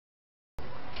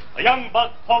The young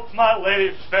buck poked my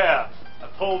lady fair. I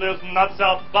pulled his nuts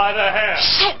out by the hair.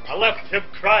 Shit. I left him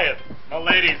crying, my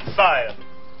lady sighing.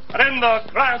 And in the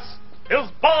grass, his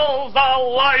balls are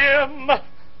lying.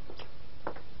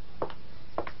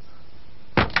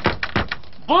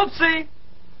 Boopsie!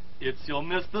 It's your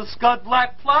Mr. Scud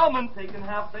Black Plowman taking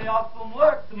half day off from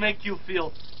work to make you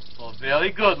feel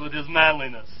very good with his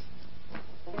manliness.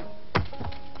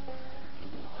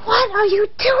 What are you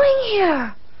doing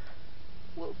here?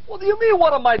 What do you mean,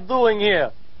 what am I doing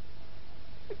here?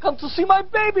 I come to see my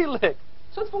baby lick.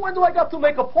 Since when do I got to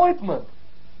make appointment?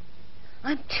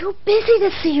 I'm too busy to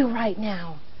see you right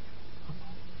now.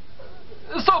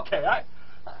 It's okay.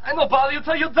 I no bother you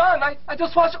till you're done. I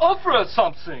just watch Oprah or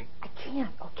something. I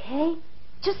can't, okay?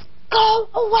 Just go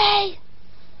away.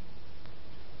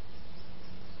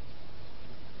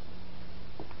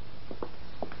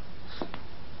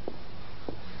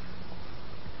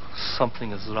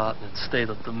 Something is rotten in state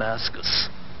of Damascus.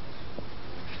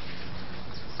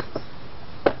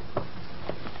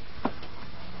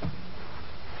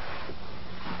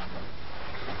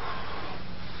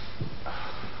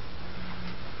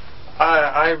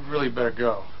 I really better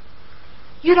go.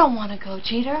 You don't want to go,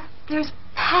 Jeter. There's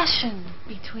passion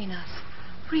between us.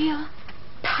 Real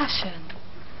passion.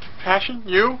 Passion?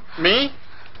 You? Me?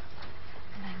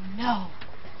 And I know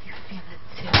you feel it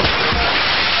too.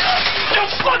 You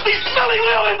slutty, smelly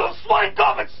little little swine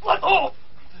garbage slut! Oh!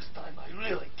 This time I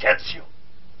really catch you.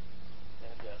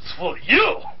 And as for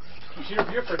you... Peter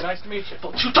Buford, nice to meet you.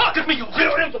 Don't you talk at me, you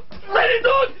rear end lady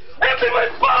dude! Empty my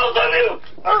balls on you!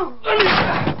 Oh,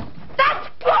 That's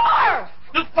poor!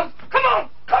 Come on!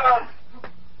 Come on!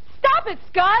 Stop it,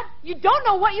 Scud! You don't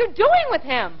know what you're doing with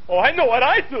him. Oh, I know what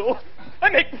I do. I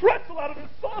make pretzel out of his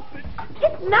sausage.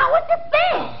 It's not what you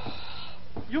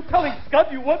think! You telling Scud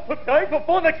you weren't preparing for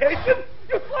fornication?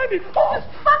 You slimy boss!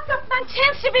 Fucked up my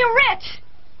chance to be rich!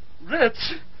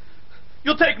 Rich?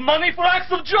 You take money for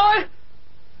acts of joy?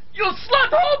 You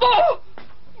slut hobo!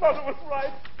 Mother was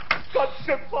right. Scud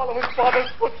should follow his father's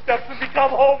footsteps and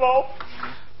become homo.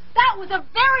 That was a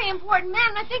very important man,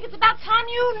 and I think it's about time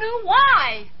you knew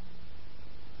why.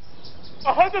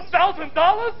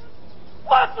 $100,000?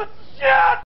 What the shit?